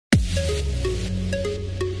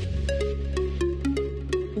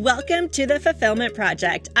Welcome to The Fulfillment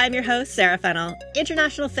Project. I'm your host, Sarah Fennell,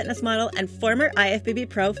 international fitness model and former IFBB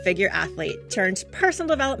Pro figure athlete turned personal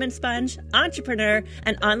development sponge, entrepreneur,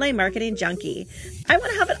 and online marketing junkie. I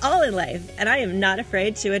want to have it all in life, and I am not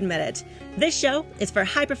afraid to admit it. This show is for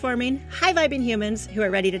high-performing, high-vibing humans who are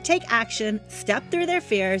ready to take action, step through their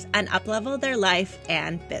fears, and up-level their life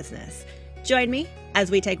and business. Join me as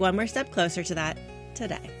we take one more step closer to that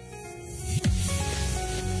today.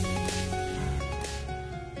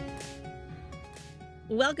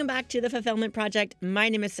 Welcome back to The Fulfillment Project. My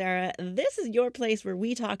name is Sarah. This is your place where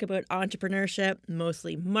we talk about entrepreneurship,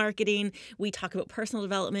 mostly marketing. We talk about personal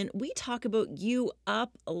development. We talk about you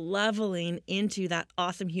up-leveling into that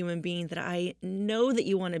awesome human being that I know that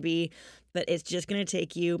you want to be, but it's just going to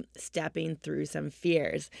take you stepping through some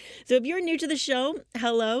fears. So if you're new to the show,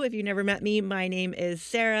 hello. If you've never met me, my name is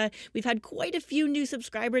Sarah. We've had quite a few new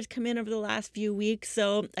subscribers come in over the last few weeks,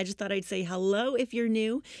 so I just thought I'd say hello if you're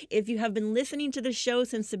new. If you have been listening to the show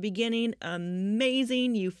since the beginning,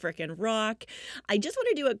 amazing, you frickin' rock. I just want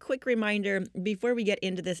to do a quick reminder before we get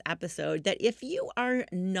into this episode that if you are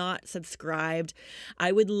not subscribed,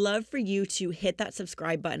 I would love for you to hit that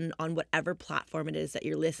subscribe button on whatever platform it is that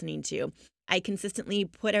you're listening to. I consistently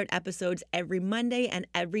put out episodes every Monday and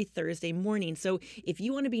every Thursday morning. So if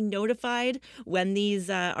you want to be notified when these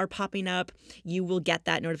are popping up, you will get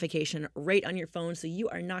that notification right on your phone. So you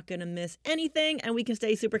are not going to miss anything, and we can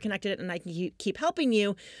stay super connected, and I can keep helping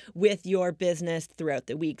you with your business throughout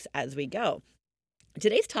the weeks as we go.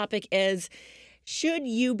 Today's topic is, should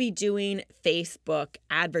you be doing Facebook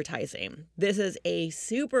advertising? This is a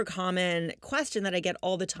super common question that I get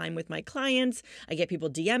all the time with my clients. I get people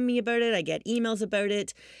DM me about it. I get emails about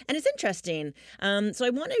it. And it's interesting. So I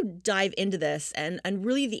want to dive into this and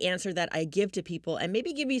really the answer that I give to people and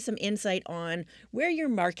maybe give you some insight on where your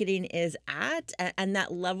marketing is at and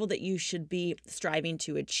that level that you should be striving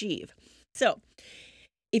to achieve. So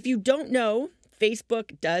if you don't know,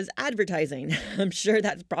 Facebook does advertising. I'm sure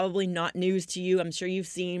that's probably not news to you. I'm sure you've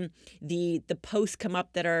seen the posts come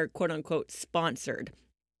up that are quote unquote sponsored.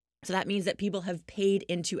 So that means that people have paid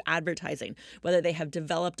into advertising, whether they have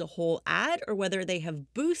developed a whole ad or whether they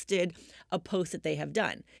have boosted a post that they have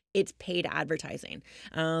done. It's paid advertising.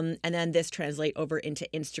 And then this translates over into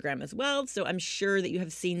Instagram as well. So I'm sure that you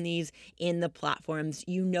have seen these in the platforms.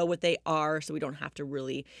 You know what they are, so we don't have to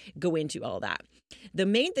really go into all that. The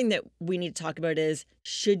main thing that we need to talk about is,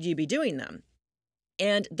 should you be doing them?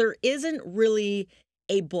 And there isn't really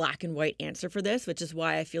a black and white answer for this, which is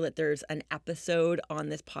why I feel that there's an episode on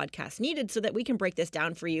this podcast needed so that we can break this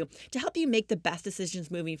down for you to help you make the best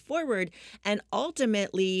decisions moving forward and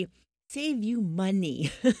ultimately save you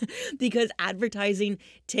money because advertising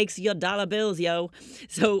takes your dollar bills, yo.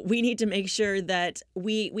 So we need to make sure that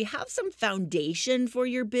we have some foundation for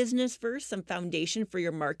your business first, some foundation for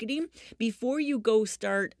your marketing before you go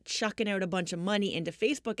start chucking out a bunch of money into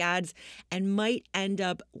Facebook ads and might end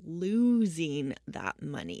up losing that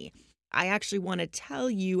money. I actually want to tell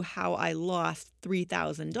you how I lost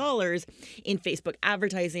 $3,000 in Facebook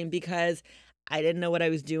advertising because I didn't know what I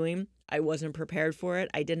was doing. I wasn't prepared for it.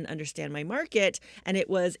 I didn't understand my market, and it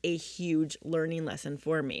was a huge learning lesson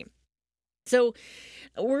for me. So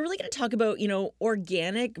we're really going to talk about,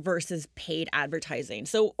 organic versus paid advertising.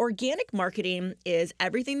 So organic marketing is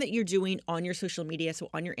everything that you're doing on your social media. So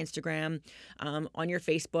on your Instagram, on your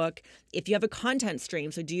Facebook, if you have a content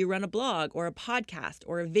stream. So do you run a blog or a podcast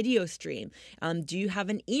or a video stream? Do you have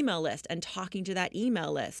an email list and talking to that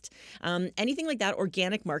email list? Anything like that,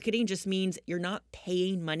 organic marketing just means you're not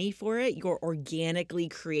paying money for it. You're organically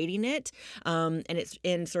creating it. And it's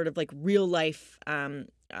in sort of like real life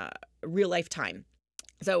time.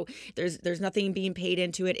 So there's nothing being paid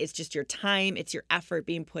into it. It's just your time. It's your effort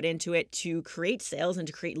being put into it to create sales and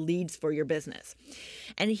to create leads for your business.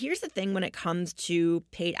 And here's the thing when it comes to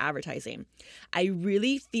paid advertising. I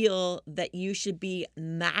really feel that you should be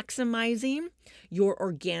maximizing your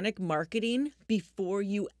organic marketing before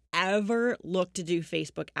you ever look to do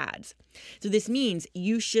Facebook ads. So this means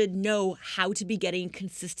you should know how to be getting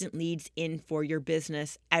consistent leads in for your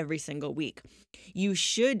business every single week. You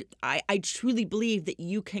should, I truly believe that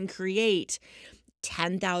you can create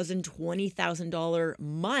 $10,000, $20,000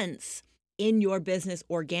 months in your business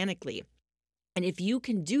organically. And if you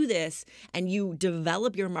can do this and you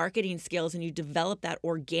develop your marketing skills and you develop that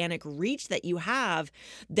organic reach that you have,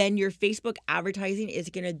 then your Facebook advertising is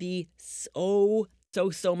going to be so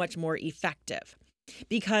much more effective.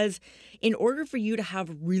 Because in order for you to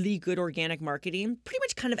have really good organic marketing, pretty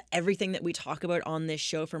much kind of everything that we talk about on this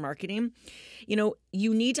show for marketing,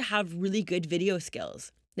 you need to have really good video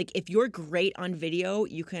skills. Like if you're great on video,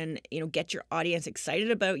 you can, get your audience excited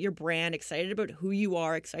about your brand, excited about who you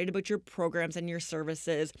are, excited about your programs and your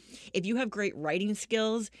services. If you have great writing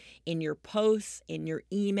skills in your posts, in your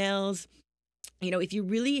emails, if you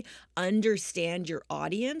really understand your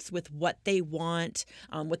audience with what they want,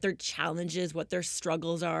 what their challenges, what their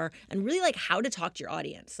struggles are, and really like how to talk to your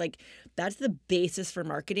audience, like that's the basis for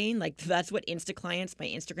marketing. Like that's what Insta Clients, my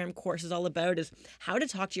Instagram course, is all about, is how to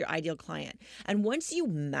talk to your ideal client. And once you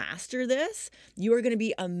master this, you are going to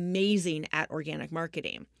be amazing at organic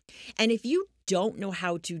marketing. And if you don't know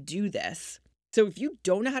how to do this, so if you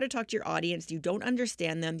don't know how to talk to your audience, you don't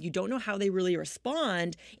understand them, you don't know how they really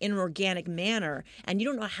respond in an organic manner, and you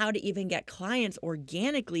don't know how to even get clients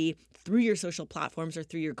organically through your social platforms or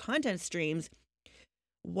through your content streams,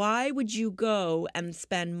 why would you go and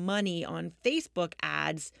spend money on Facebook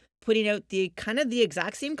ads, putting out the kind of the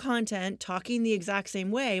exact same content, talking the exact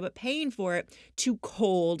same way, but paying for it to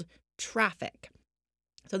cold traffic?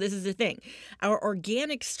 So this is the thing, our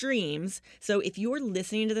organic streams. So if you're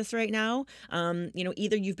listening to this right now,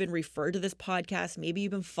 either you've been referred to this podcast, maybe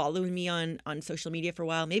you've been following me on social media for a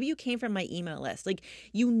while, maybe you came from my email list, like,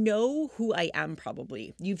 you know who I am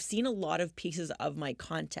probably. You've seen a lot of pieces of my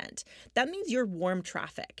content. That means you're warm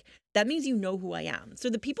traffic. That means you know who I am. So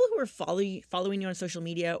the people who are following you on social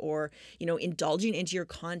media or, indulging into your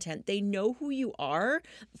content, they know who you are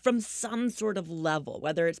from some sort of level,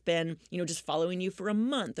 whether it's been, just following you for a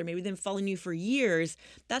month or maybe them following you for years.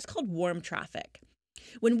 That's called warm traffic.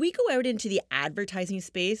 When we go out into the advertising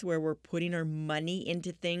space where we're putting our money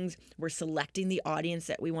into things, we're selecting the audience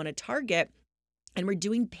that we want to target, and we're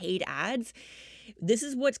doing paid ads, this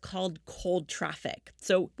is what's called cold traffic.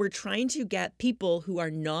 So we're trying to get people who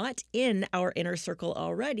are not in our inner circle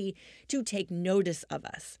already to take notice of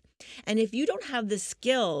us. And if you don't have the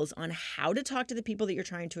skills on how to talk to the people that you're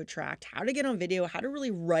trying to attract, how to get on video, how to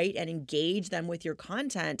really write and engage them with your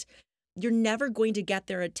content, you're never going to get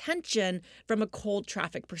their attention from a cold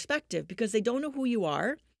traffic perspective, because they don't know who you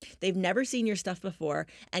are. They've never seen your stuff before,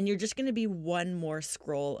 and you're just going to be one more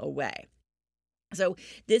scroll away. So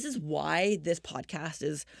this is why this podcast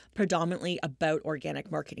is predominantly about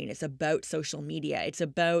organic marketing. It's about social media. It's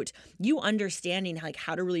about you understanding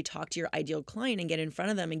how to really talk to your ideal client and get in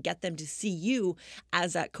front of them and get them to see you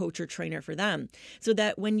as that coach or trainer for them, so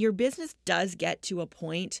that when your business does get to a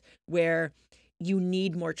point where you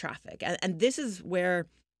need more traffic, and this is where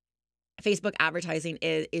Facebook advertising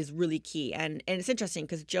is really key. And it's interesting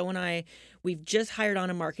because Joe and I, we've just hired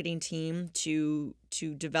on a marketing team to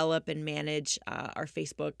develop and manage our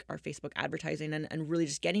Facebook advertising and really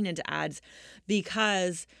just getting into ads,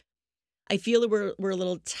 because I feel that we're a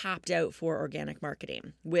little tapped out for organic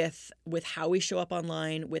marketing with how we show up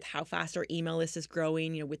online, with how fast our email list is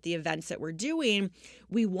growing, with the events that we're doing.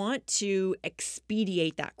 We want to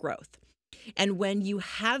expedite that growth. And when you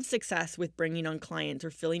have success with bringing on clients or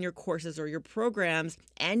filling your courses or your programs,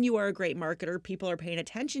 and you are a great marketer, people are paying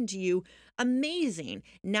attention to you, amazing.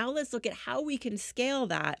 Now let's look at how we can scale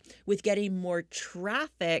that with getting more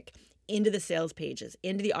traffic into the sales pages,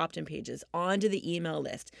 into the opt-in pages, onto the email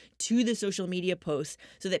list, to the social media posts,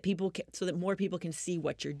 so that more people can see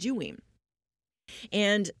what you're doing.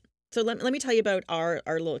 And so let me tell you about our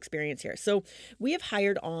little experience here. So we have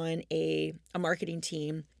hired on a marketing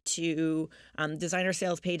team to design our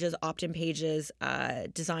sales pages, opt-in pages,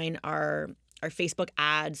 design our Facebook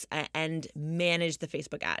ads, and manage the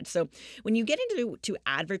Facebook ads. So when you get into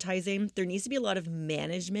advertising, there needs to be a lot of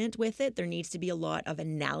management with it. There needs to be a lot of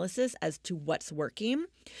analysis as to what's working.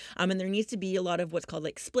 And there needs to be a lot of what's called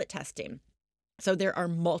split testing. So there are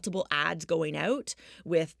multiple ads going out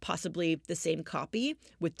with possibly the same copy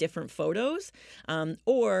with different photos,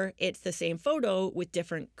 or it's the same photo with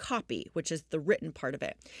different copy, which is the written part of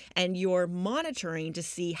it. And you're monitoring to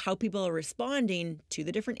see how people are responding to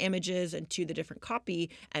the different images and to the different copy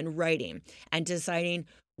and writing, and deciding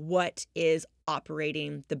what is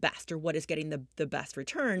operating the best or what is getting the best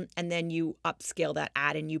return. And then you upscale that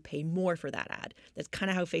ad and you pay more for that ad. That's kind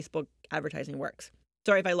of how Facebook advertising works.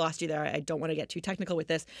 Sorry if I lost you there. I don't want to get too technical with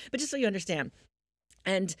this, but just so you understand.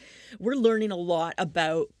 And we're learning a lot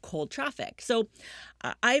about cold traffic. So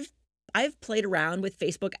I've played around with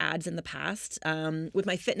Facebook ads in the past. With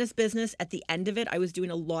my fitness business, at the end of it, I was doing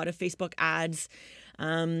a lot of Facebook ads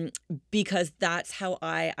because that's how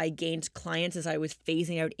I gained clients as I was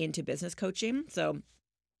phasing out into business coaching. So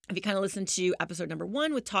if you kind of listen to episode number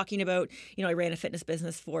 1 with talking about, I ran a fitness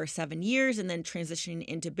business for 7 years and then transitioning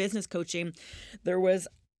into business coaching, there was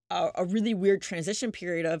a really weird transition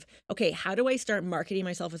period of, okay, how do I start marketing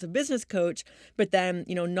myself as a business coach, but then,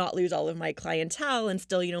 not lose all of my clientele and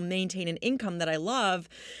still, maintain an income that I love,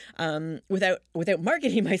 without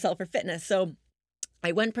marketing myself for fitness. So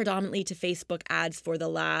I went predominantly to Facebook ads for the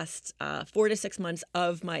last 4 to 6 months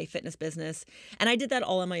of my fitness business. And I did that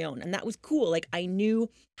all on my own. And that was cool. Like, I knew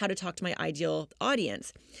how to talk to my ideal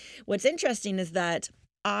audience. What's interesting is that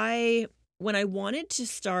when I wanted to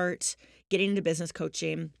start getting into business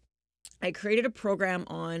coaching, I created a program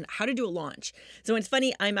on how to do a launch. So it's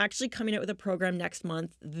funny, I'm actually coming out with a program next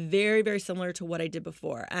month, very, very similar to what I did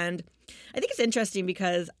before. And I think it's interesting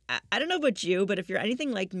because I don't know about you, but if you're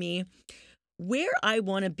anything like me, where I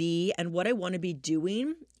want to be and what I want to be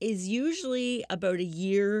doing is usually about a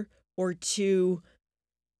year or two,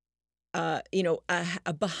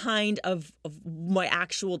 behind of my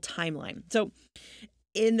actual timeline. So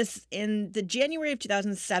in the January of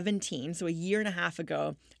 2017, so a year and a half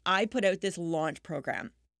ago, I put out this launch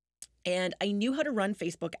program, and I knew how to run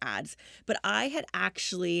Facebook ads, but I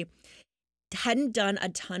hadn't done a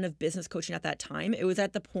ton of business coaching at that time. It was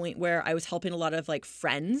at the point where I was helping a lot of like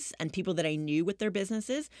friends and people that I knew with their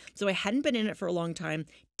businesses. So I hadn't been in it for a long time,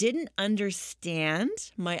 didn't understand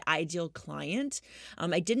my ideal client.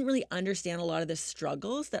 I didn't really understand a lot of the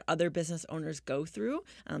struggles that other business owners go through,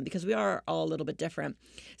 because we are all a little bit different.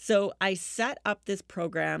 So I set up this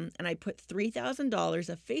program and I put $3,000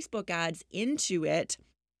 of Facebook ads into it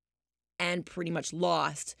and pretty much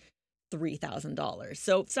lost $3,000.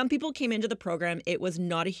 So some people came into the program. It was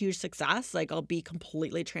not a huge success. Like, I'll be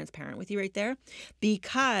completely transparent with you right there,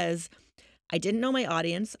 because I didn't know my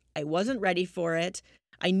audience. I wasn't ready for it.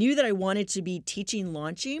 I knew that I wanted to be teaching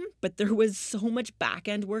launching, but there was so much back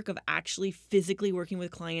end work of actually physically working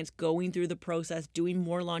with clients, going through the process, doing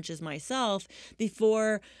more launches myself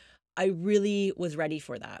before I really was ready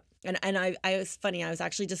for that. And I was funny. I was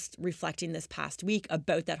actually just reflecting this past week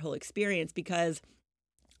about that whole experience, because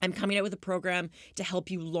I'm coming out with a program to help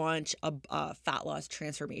you launch a fat loss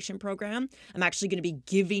transformation program. I'm actually going to be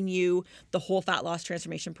giving you the whole fat loss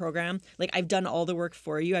transformation program. Like, I've done all the work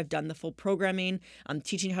for you. I've done the full programming. I'm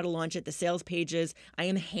teaching you how to launch it, the sales pages. I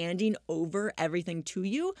am handing over everything to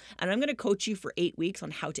you, and I'm going to coach you for 8 weeks on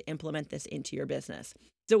how to implement this into your business.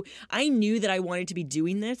 So I knew that I wanted to be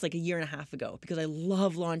doing this like a year and a half ago, because I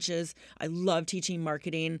love launches. I love teaching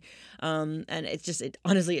marketing. And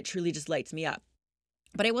honestly, it truly just lights me up.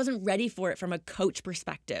 But I wasn't ready for it from a coach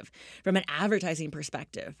perspective, from an advertising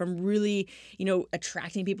perspective, from really,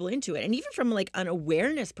 attracting people into it, and even from like an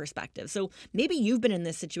awareness perspective. So maybe you've been in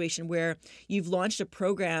this situation where you've launched a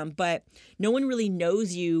program, but no one really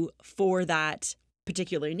knows you for that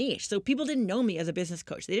particular niche. So people didn't know me as a business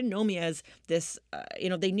coach. They didn't know me as this,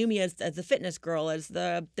 they knew me as the fitness girl, as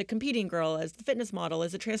the competing girl, as the fitness model,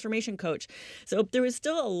 as the transformation coach. So there was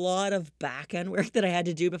still a lot of back end work that I had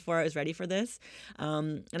to do before I was ready for this.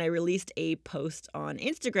 And I released a post on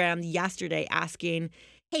Instagram yesterday asking,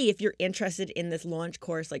 hey, if you're interested in this launch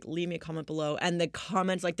course, like, leave me a comment below. And the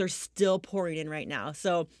comments, like, they're still pouring in right now.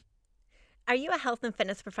 So are you a health and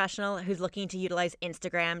fitness professional who's looking to utilize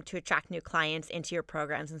Instagram to attract new clients into your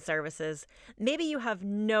programs and services? Maybe you have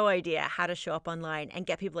no idea how to show up online and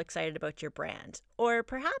get people excited about your brand. Or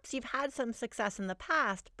perhaps you've had some success in the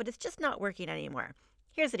past, but it's just not working anymore.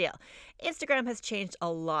 Here's the deal. Instagram has changed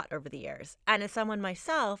a lot over the years. And as someone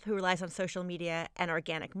myself who relies on social media and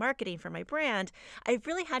organic marketing for my brand, I've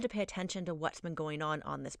really had to pay attention to what's been going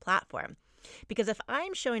on this platform. Because if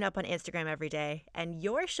I'm showing up on Instagram every day and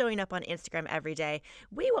you're showing up on Instagram every day,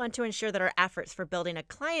 we want to ensure that our efforts for building a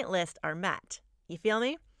client list are met. You feel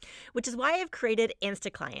me? Which is why I've created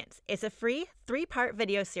Insta Clients. It's a free 3-part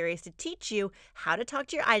video series to teach you how to talk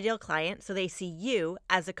to your ideal client so they see you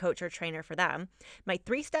as a coach or trainer for them, my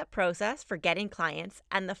 3-step process for getting clients,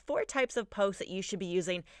 and the 4 types of posts that you should be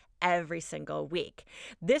using every single week.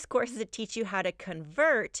 This course is to teach you how to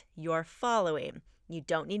convert your following. You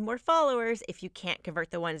don't need more followers if you can't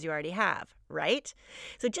convert the ones you already have, right?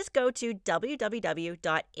 So just go to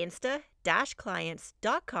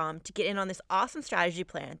www.insta-clients.com to get in on this awesome strategy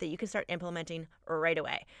plan that you can start implementing right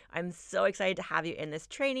away. I'm so excited to have you in this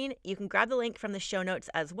training. You can grab the link from the show notes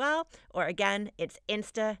as well, or again, it's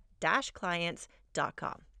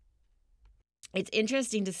insta-clients.com. It's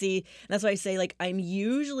interesting to see. That's why I say, like, I'm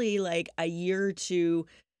usually like a year or two,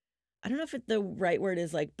 I don't know if the right word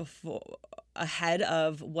is like ahead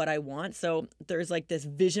of what I want. So there's like this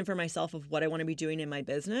vision for myself of what I want to be doing in my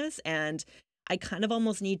business. And I kind of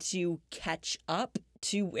almost need to catch up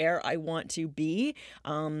to where I want to be,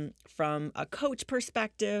 from a coach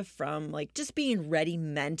perspective, from like just being ready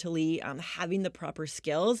mentally, having the proper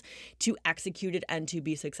skills to execute it and to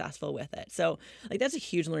be successful with it. So like that's a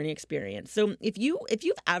huge learning experience. So if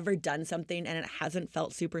you've ever done something and it hasn't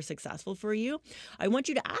felt super successful for you, I want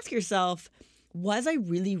you to ask yourself, was I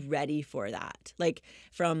really ready for that? Like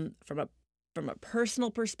from a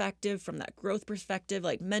personal perspective, from that growth perspective,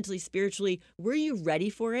 like mentally, spiritually, were you ready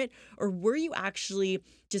for it? Or were you actually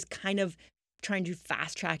just kind of trying to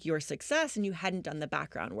fast track your success and you hadn't done the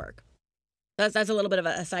background work? That's a little bit of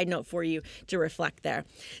a side note for you to reflect there.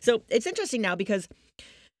 So it's interesting now because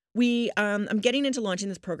I'm getting into launching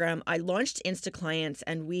this program. I launched Insta Clients,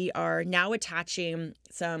 and we are now attaching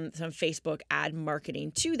some Facebook ad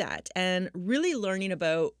marketing to that and really learning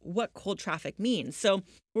about what cold traffic means. So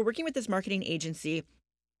we're working with this marketing agency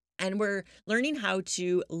and we're learning how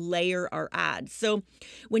to layer our ads. So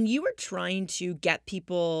when you are trying to get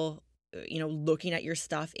people, looking at your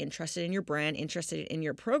stuff, interested in your brand, interested in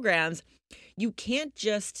your programs, you can't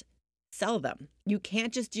just sell them. You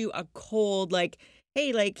can't just do a cold, like,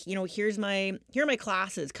 hey, like, here are my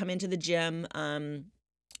classes, come into the gym,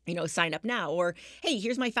 sign up now. Or, hey,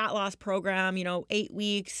 here's my fat loss program, 8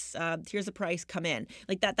 weeks, here's the price, come in.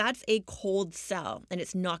 Like that's a cold sell, and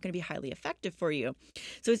it's not going to be highly effective for you.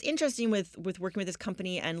 So it's interesting with working with this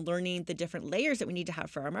company and learning the different layers that we need to have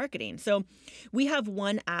for our marketing. So we have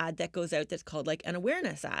one ad that goes out that's called like an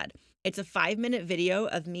awareness ad. It's a 5-minute video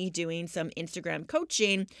of me doing some Instagram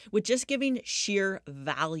coaching with just giving sheer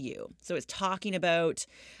value. So it's talking about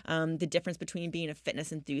the difference between being a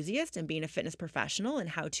fitness enthusiast and being a fitness professional and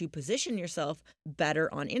how to position yourself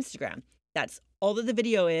better on Instagram. That's all that the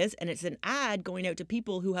video is. And it's an ad going out to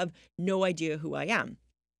people who have no idea who I am.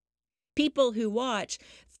 People who watch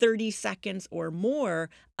 30 seconds or more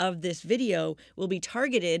of this video will be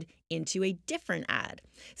targeted into a different ad.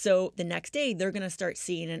 So the next day, they're going to start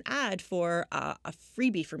seeing an ad for a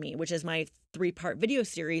freebie for me, which is my 3-part video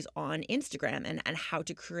series on Instagram and how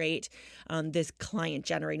to create this client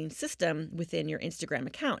generating system within your Instagram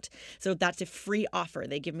account. So that's a free offer.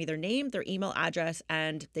 They give me their name, their email address,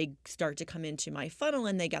 and they start to come into my funnel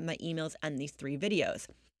and they get my emails and these 3 videos.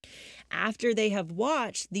 After they have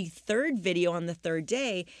watched the 3rd video on the 3rd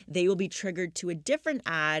day, they will be triggered to a different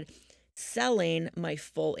ad selling my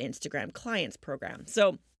full Instagram clients program.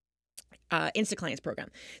 So Insta Clients program.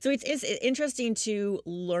 So it's interesting to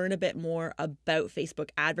learn a bit more about Facebook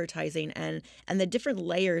advertising and the different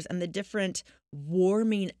layers and the different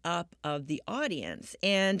warming up of the audience.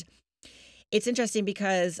 And it's interesting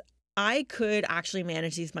because I could actually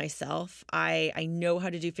manage these myself. I know how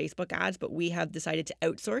to do Facebook ads, but we have decided to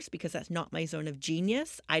outsource because that's not my zone of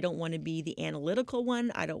genius. I don't want to be the analytical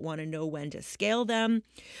one. I don't want to know when to scale them.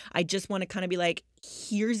 I just want to kind of be like,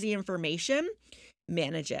 here's the information,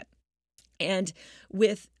 manage it. And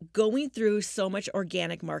with going through so much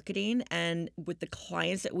organic marketing and with the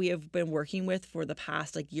clients that we have been working with for the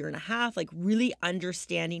past like year and a half, like really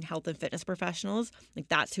understanding health and fitness professionals, like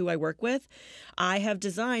that's who I work with, I have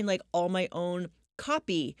designed like all my own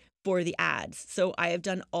copy for the ads. So I have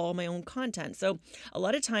done all my own content. So a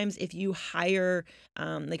lot of times if you hire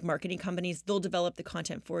like marketing companies, they'll develop the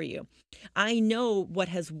content for you. I know what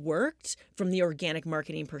has worked from the organic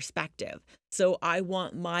marketing perspective. So I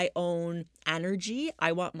want my own energy.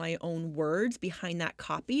 I want my own words behind that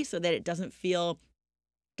copy so that it doesn't feel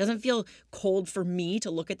cold for me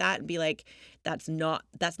to look at that and be like, that's not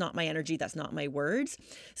my energy. That's not my words.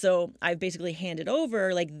 So I've basically handed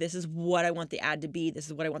over, like, this is what I want the ad to be. This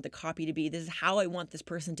is what I want the copy to be. This is how I want this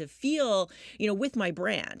person to feel, with my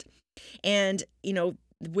brand. And,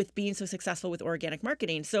 with being so successful with organic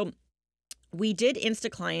marketing. So we did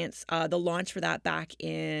Insta Clients, the launch for that back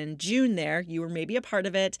in June there. You were maybe a part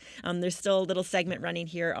of it. There's still a little segment running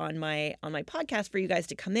here on my podcast for you guys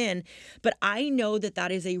to come in. But I know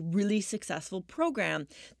that is a really successful program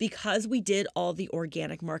because we did all the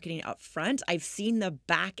organic marketing up front. I've seen the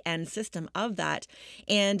back end system of that.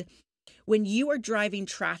 And when you are driving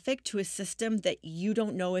traffic to a system that you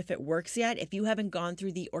don't know if it works yet, if you haven't gone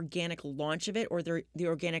through the organic launch of it or the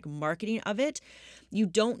organic marketing of it, you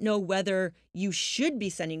don't know whether you should be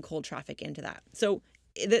sending cold traffic into that. So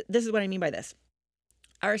this is what I mean by this.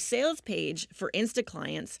 Our sales page for Insta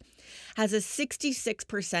Clients has a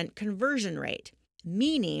 66% conversion rate,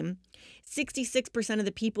 meaning 66% of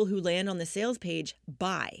the people who land on the sales page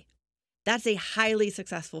buy. that's a highly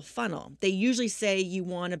successful funnel. They usually say you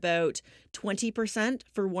want about 20%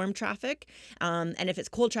 for warm traffic. And if it's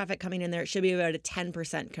cold traffic coming in there, it should be about a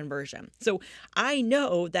 10% conversion. So I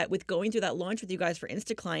know that with going through that launch with you guys for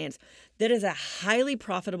Insta clients, that is a highly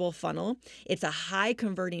profitable funnel. It's a high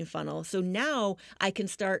converting funnel. So now I can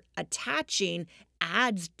start attaching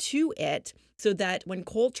ads to it so that when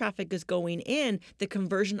cold traffic is going in, the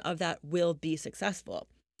conversion of that will be successful.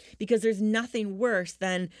 Because there's nothing worse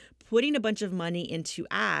than putting a bunch of money into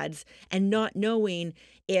ads and not knowing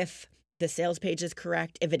if the sales page is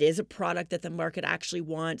correct, if it is a product that the market actually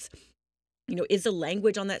wants. Is the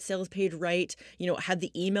language on that sales page right? Have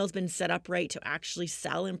the emails been set up right to actually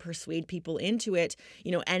sell and persuade people into it?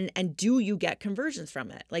 And do you get conversions from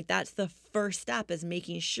it? Like, that's the first step, is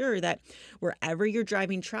making sure that wherever you're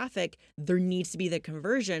driving traffic, there needs to be the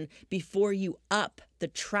conversion before you up the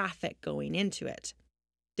traffic going into it.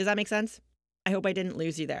 Does that make sense? I hope I didn't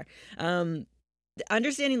lose you there.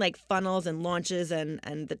 Understanding like funnels and launches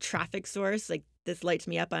and the traffic source, like, this lights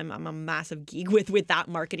me up. I'm a massive geek with that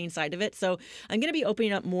marketing side of it. So I'm going to be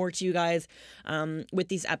opening up more to you guys with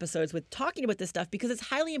these episodes, with talking about this stuff, because it's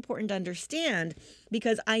highly important to understand,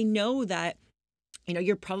 because I know that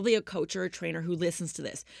you're probably a coach or a trainer who listens to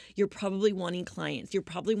this. You're probably wanting clients. You're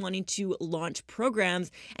probably wanting to launch programs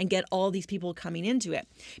and get all these people coming into it.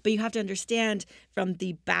 But you have to understand from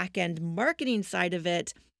the back end marketing side of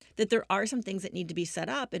it that there are some things that need to be set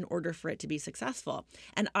up in order for it to be successful.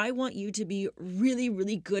 And I want you to be really,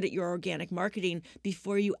 really good at your organic marketing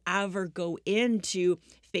before you ever go into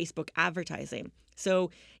Facebook advertising.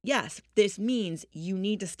 So yes, this means you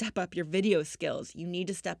need to step up your video skills. You need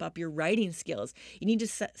to step up your writing skills. You need to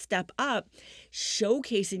step up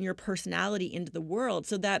showcasing your personality into the world,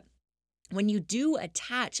 so that when you do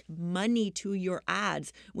attach money to your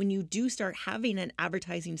ads, when you do start having an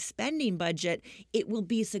advertising spending budget, it will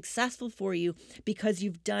be successful for you because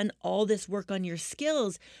you've done all this work on your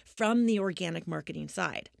skills from the organic marketing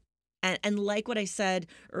side. And like what I said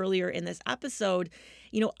earlier in this episode,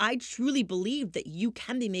 I truly believe that you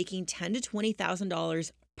can be making $10,000 to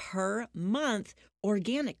 $20,000 per month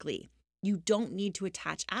organically. You don't need to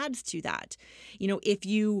attach ads to that. If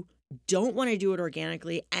you don't want to do it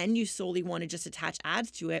organically and you solely want to just attach ads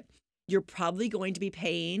to it, you're probably going to be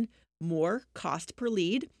paying more cost per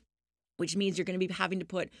lead, which means you're going to be having to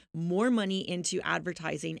put more money into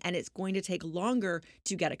advertising, and it's going to take longer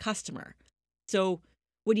to get a customer. So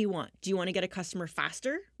what do you want? Do you want to get a customer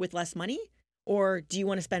faster with less money? Or do you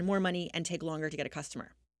want to spend more money and take longer to get a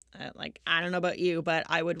customer? I don't know about you, but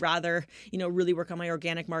I would rather, really work on my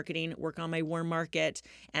organic marketing, work on my warm market,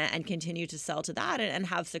 and continue to sell to that and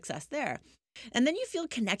have success there. And then you feel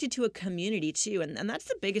connected to a community too. And that's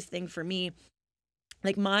the biggest thing for me.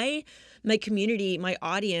 Like, my community, my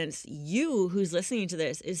audience, you who's listening to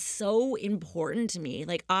this, is so important to me.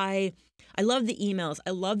 Like, I love the emails. I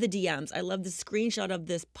love the DMs. I love the screenshot of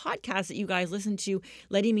this podcast that you guys listen to,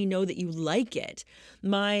 letting me know that you like it.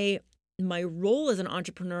 My role as an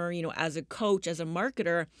entrepreneur, as a coach, as a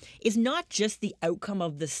marketer, is not just the outcome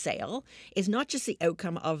of the sale. It's not just the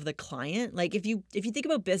outcome of the client. Like, if you think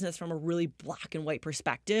about business from a really black and white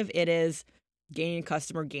perspective, it is gaining a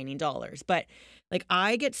customer, gaining dollars. But like,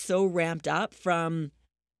 I get so ramped up from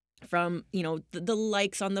the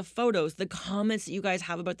likes on the photos, the comments that you guys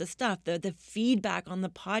have about the stuff, the feedback on the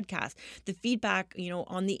podcast, the feedback,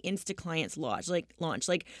 on the Insta clients launch,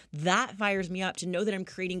 like that fires me up to know that I'm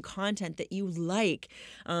creating content that you like,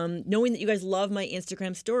 knowing that you guys love my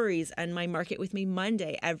Instagram stories and my Market With Me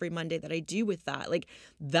Monday, every Monday that I do with that. Like,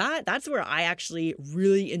 that's where I actually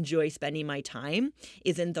really enjoy spending my time,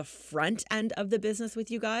 is in the front end of the business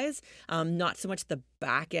with you guys, not so much the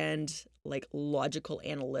back end, like logical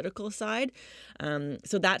analytical side.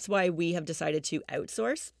 So that's why we have decided to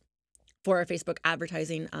outsource for our Facebook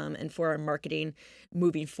advertising and for our marketing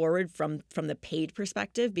moving forward from the paid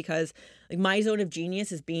perspective, because like, my zone of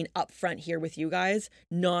genius is being upfront here with you guys,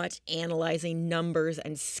 not analyzing numbers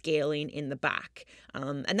and scaling in the back.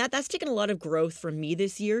 And that's taken a lot of growth from me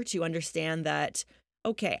this year to understand that,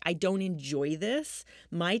 okay, I don't enjoy this.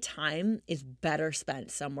 My time is better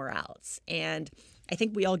spent somewhere else. And I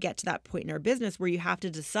think we all get to that point in our business where you have to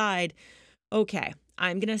decide, okay,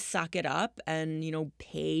 I'm going to suck it up and,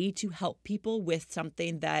 pay to help people with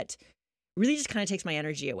something that really just kind of takes my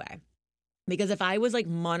energy away. Because if I was like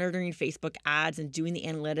monitoring Facebook ads and doing the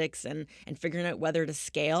analytics and figuring out whether to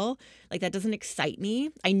scale, like that doesn't excite me.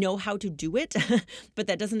 I know how to do it, but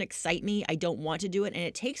that doesn't excite me. I don't want to do it. And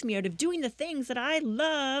it takes me out of doing the things that I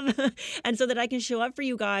love. And so that I can show up for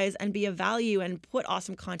you guys and be of value and put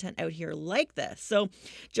awesome content out here like this. So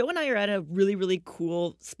Joe and I are at a really, really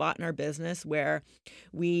cool spot in our business where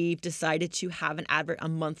we've decided to have a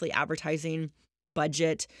monthly advertising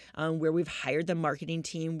budget, where we've hired the marketing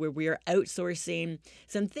team, where we are outsourcing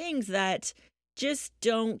some things that just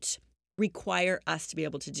don't require us to be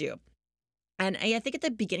able to do. And I think at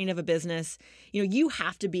the beginning of a business, you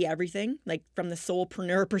have to be everything. Like from the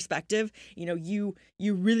solopreneur perspective, you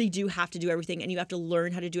really do have to do everything, and you have to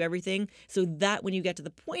learn how to do everything so that when you get to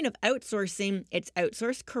the point of outsourcing, it's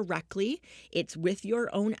outsourced correctly. It's with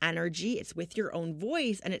your own energy, it's with your own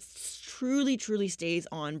voice, and it truly, truly stays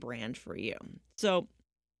on brand for you. So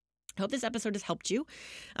I hope this episode has helped you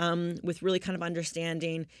with really kind of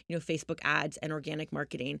understanding, Facebook ads and organic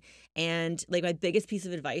marketing. And like my biggest piece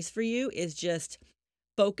of advice for you is just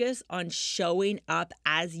focus on showing up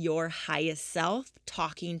as your highest self,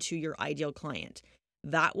 talking to your ideal client.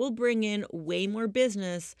 That will bring in way more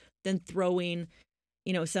business than throwing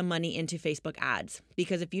some money into Facebook ads.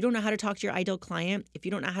 Because if you don't know how to talk to your ideal client, if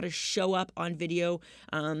you don't know how to show up on video,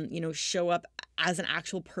 show up as an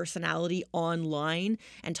actual personality online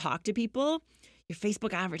and talk to people, your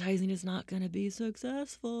Facebook advertising is not going to be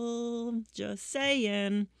successful. Just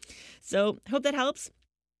saying. So hope that helps.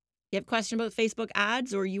 You have a question about Facebook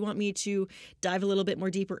ads, or you want me to dive a little bit more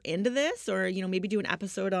deeper into this, or, maybe do an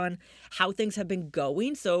episode on how things have been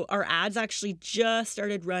going. So our ads actually just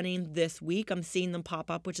started running this week. I'm seeing them pop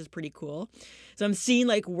up, which is pretty cool. So I'm seeing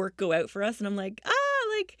like work go out for us, and I'm like,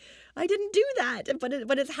 I didn't do that,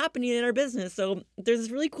 but it's happening in our business. So there's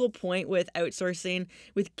this really cool point with outsourcing,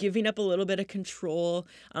 with giving up a little bit of control,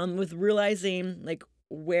 with realizing like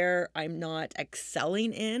where I'm not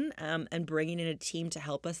excelling in, and bringing in a team to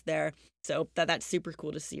help us there. So that's super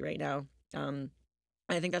cool to see right now.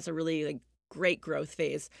 I think that's a really great growth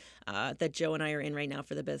phase that Joe and I are in right now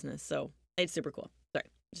for the business. So it's super cool. Sorry,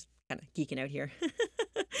 just kind of geeking out here.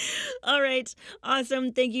 All right.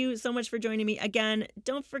 Awesome. Thank you so much for joining me again.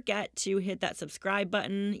 Don't forget to hit that subscribe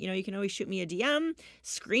button. You can always shoot me a DM,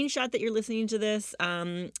 screenshot that you're listening to this,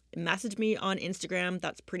 message me on Instagram.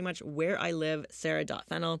 That's pretty much where I live,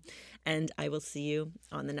 sarah.fennell. And I will see you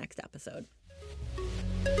on the next episode.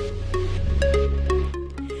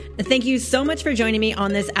 Thank you so much for joining me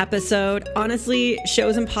on this episode. Honestly,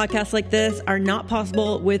 shows and podcasts like this are not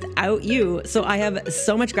possible without you. So I have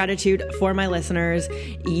so much gratitude for my listeners.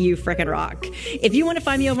 You frickin' rock. If you want to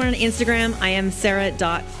find me over on Instagram, I am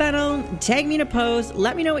sarah.fennell. Tag me in a post.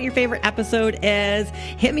 Let me know what your favorite episode is.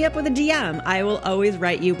 Hit me up with a DM. I will always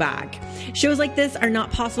write you back. Shows like this are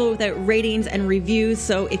not possible without ratings and reviews.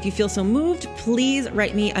 So if you feel so moved, please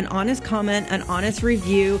write me an honest comment, an honest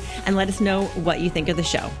review, and let us know what you think of the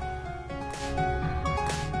show.